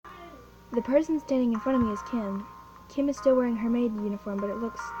The person standing in front of me is Kim. Kim is still wearing her maid uniform, but it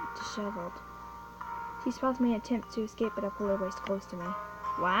looks disheveled. She spots me and attempts to escape, but I pull her waist close to me.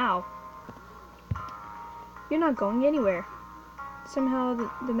 Wow. You're not going anywhere. Somehow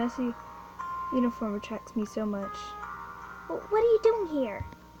the messy uniform attracts me so much. Well, what are you doing here?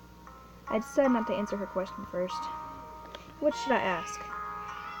 I decide not to answer her question first. What should I ask?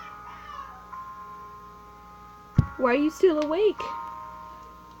 Why are you still awake?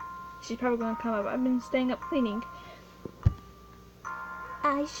 She's probably going to come up. I've been staying up cleaning.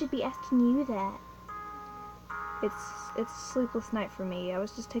 I should be asking you that. It's a sleepless night for me. I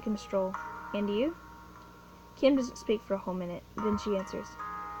was just taking a stroll. And you? Kim doesn't speak for a whole minute. Then she answers.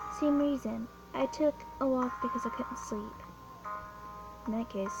 Same reason. I took a walk because I couldn't sleep. In that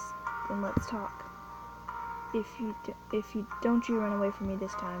case, then let's talk. If you don't you run away from me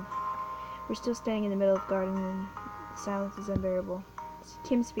this time. We're still standing in the middle of the garden and the silence is unbearable.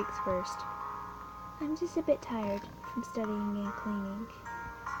 Kim speaks first. I'm just a bit tired from studying and cleaning.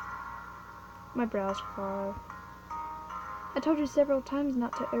 My brows furrow. I told you several times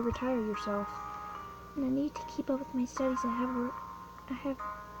not to overtire yourself. And I need to keep up with my studies. I have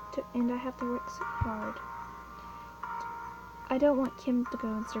to work so hard. I don't want Kim to go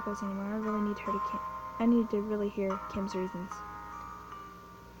in circles anymore. I really need her to I need to really hear Kim's reasons.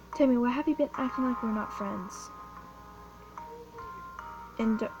 Tell me, why have you been acting like we're not friends?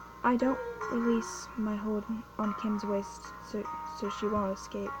 And I don't release my hold on Kim's waist so she won't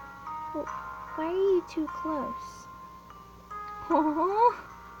escape. Well, why are you too close? Aww,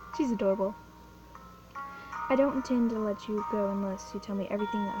 she's adorable. I don't intend to let you go unless you tell me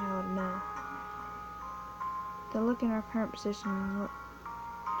everything that I ought to know. The look in our current position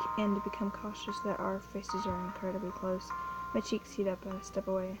and to become cautious that our faces are incredibly close. My cheeks heat up and I step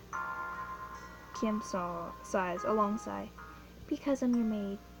away. Kim sighs, a long sigh. Because I'm your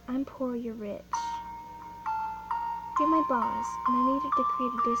maid. I'm poor, you're rich. You're my boss, and I needed to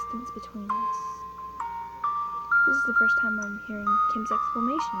create a distance between us. This is the first time I'm hearing Kim's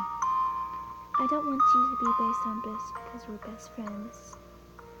explanation. I don't want you to be based on this because we're best friends.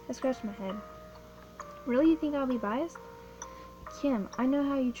 I scratch my head. Really, you think I'll be biased? Kim, I know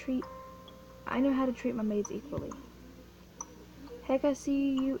how to treat my maids equally. Heck, I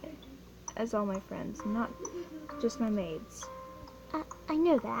see you as all my friends, not just my maids. I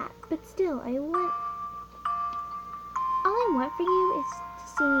know that, but still, all I want for you is to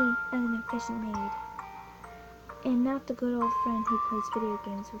see me as an efficient maid, and not the good old friend who plays video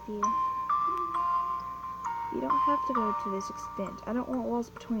games with you. You don't have to go to this extent. I don't want walls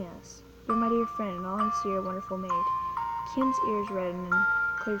between us. You're my dear friend, and honestly, you're a wonderful maid. Kim's ears redden and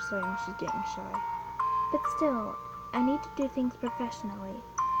clear sight, and she's getting shy. But still, I need to do things professionally,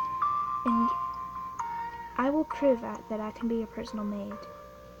 and I will prove that I can be a personal maid.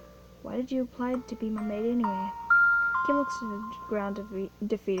 Why did you apply to be my maid anyway? Kim looks to the ground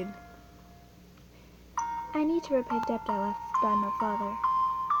defeated. I need to repay the debt I left by my father.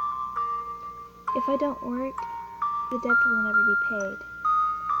 If I don't work, the debt will never be paid.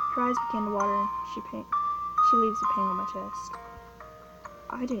 Her eyes begin to water and she leaves a pang on my chest.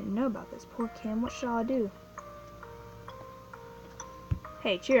 I didn't know about this. Poor Kim. What shall I do?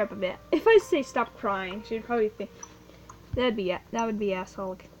 Hey, cheer up a bit. If I say stop crying, she'd probably think that would be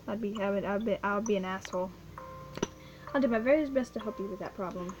asshole. I would be an asshole. I'll do my very best to help you with that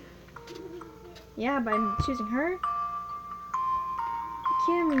problem. Yeah, by choosing her.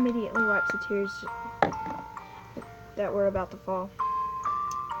 Kim immediately wipes the tears that were about to fall.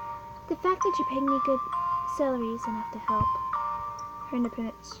 The fact that you paid me good salary is enough to help. Her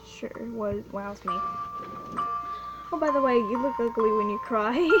independence sure wows me. Oh, by the way, you look ugly when you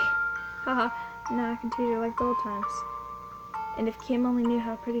cry. Haha, now I can tease her like the old times. And if Kim only knew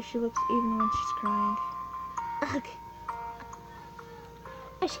how pretty she looks even when she's crying. Ugh.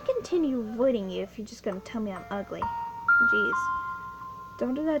 I should continue avoiding you if you're just gonna tell me I'm ugly. Jeez.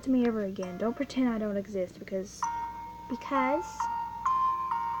 Don't do that to me ever again. Don't pretend I don't exist because... Because?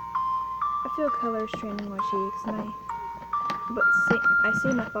 I feel color straining my cheeks and I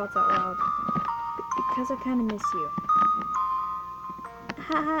say my thoughts out loud. Because I kinda miss you.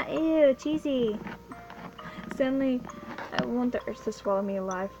 Haha, ew, cheesy. Suddenly, I want the earth to swallow me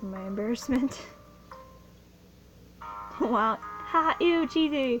alive from my embarrassment. Wow. Haha, ew,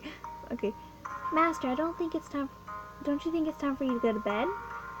 cheesy. Okay. Master, don't you think it's time for you to go to bed?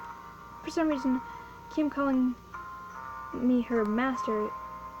 For some reason, Kim calling me her master,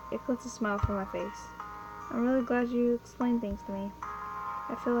 it puts a smile from my face. I'm really glad you explained things to me.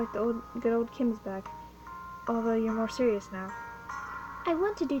 I feel like the good old Kim is back, although you're more serious now. I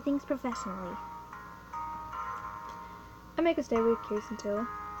want to do things professionally. I make a stay with Case until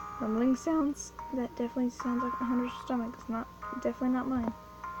Rumbling sounds. That definitely sounds like my hunter's stomach. It's not, definitely not mine.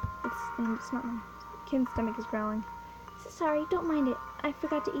 It's not mine. Kim's stomach is growling. So sorry, don't mind it. I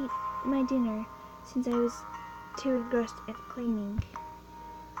forgot to eat my dinner since I was too engrossed in cleaning.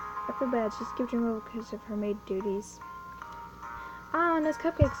 I feel bad. She skipped her meal because of her maid duties. Ah, and there's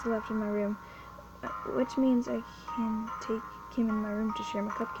cupcakes left in my room, which means I can take Kim in my room to share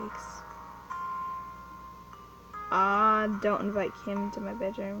my cupcakes. Ah, don't invite Kim to my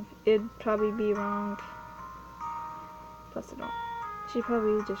bedroom. It'd probably be wrong. Plus, I don't. She'd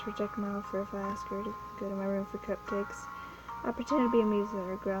probably just reject my offer if I ask her to go to my room for cupcakes. I pretend to be amused at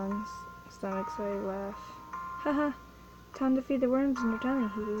her growling stomach, so I laugh. Haha, time to feed the worms in your tummy,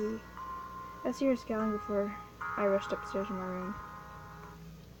 hee hee. I see her scowling before I rushed upstairs in my room.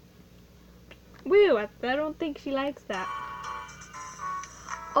 Woo, I don't think she likes that.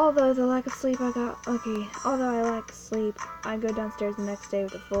 Although I lack sleep, I go downstairs the next day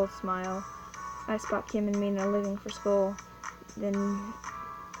with a full smile. I spot Kim and Mina leaving for school,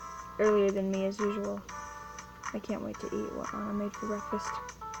 earlier than me as usual. I can't wait to eat what Anna made for breakfast.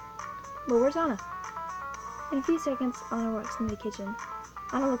 Well, where's Anna? In a few seconds, Anna walks into the kitchen.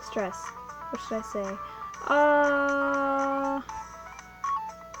 Anna looks stressed. What should I say?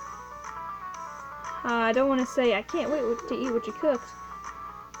 I don't want to say I can't wait to eat what you cooked.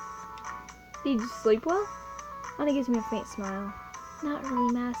 Did you sleep well? Anna gives me a faint smile. Not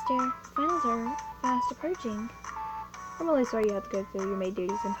really, Master. Finals are fast approaching. I'm really sorry you had to go through your maid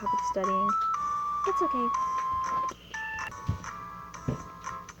duties on top of studying. It's okay.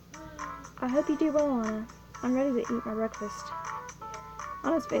 I hope you do well, Anna. I'm ready to eat my breakfast.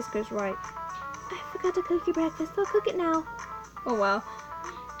 Anna's face goes white. I forgot to cook your breakfast. I'll cook it now. Oh, wow.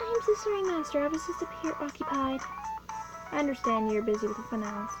 I'm so sorry, Master. I was just occupied. I understand you're busy with the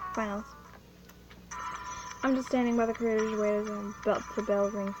finals. I'm just standing by the corridor's way as the bell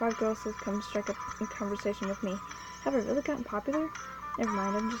ring. 5 girls have come to strike up a conversation with me. Have I really gotten popular? Never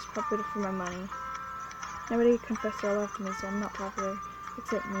mind, I'm just popular for my money. Nobody confessed their love to me, so I'm not popular.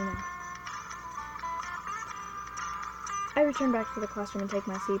 Except Mina. I return back to the classroom and take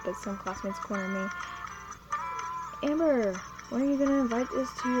my seat, but some classmates corner me. Amber, when are you going to invite us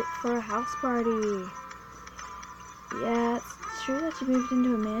for a house party? Yeah, it's true that you moved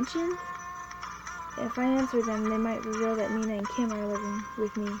into a mansion? If I answer them, they might reveal that Mina and Kim are living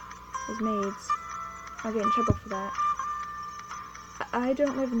with me as maids. I'll get in trouble for that. I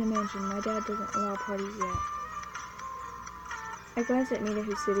don't live in a mansion. My dad doesn't allow parties yet. I glance at Mina,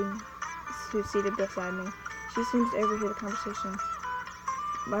 who's seated beside me. She seems to overhear the conversation.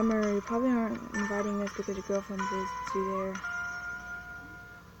 Bummer, you probably aren't inviting us because your girlfriend visits you there.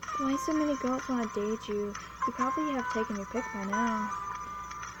 Why so many girls want to date you? You probably have taken your pick by now.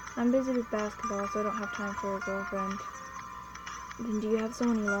 I'm busy with basketball, so I don't have time for a girlfriend. Then do you have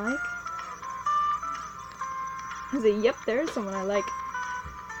someone you like? I say, yep, there is someone I like.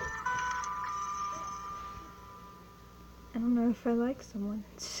 I don't know if I like someone.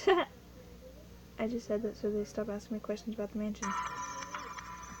 I just said that so they stop asking me questions about the mansion.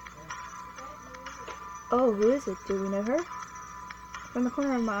 Oh, who is it? Do we know her? From the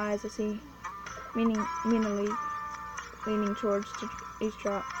corner of my eyes, I see Mina leaning towards to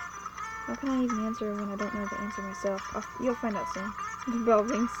eavesdrop. How can I even answer when I don't know the answer myself? You'll find out soon. The bell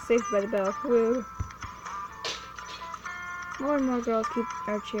rings, saved by the bell. Woo! More and more girls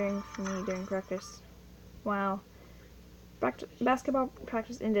are cheering for me during practice. Wow. Basketball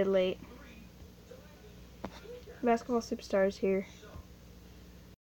practice ended late. Basketball superstars here.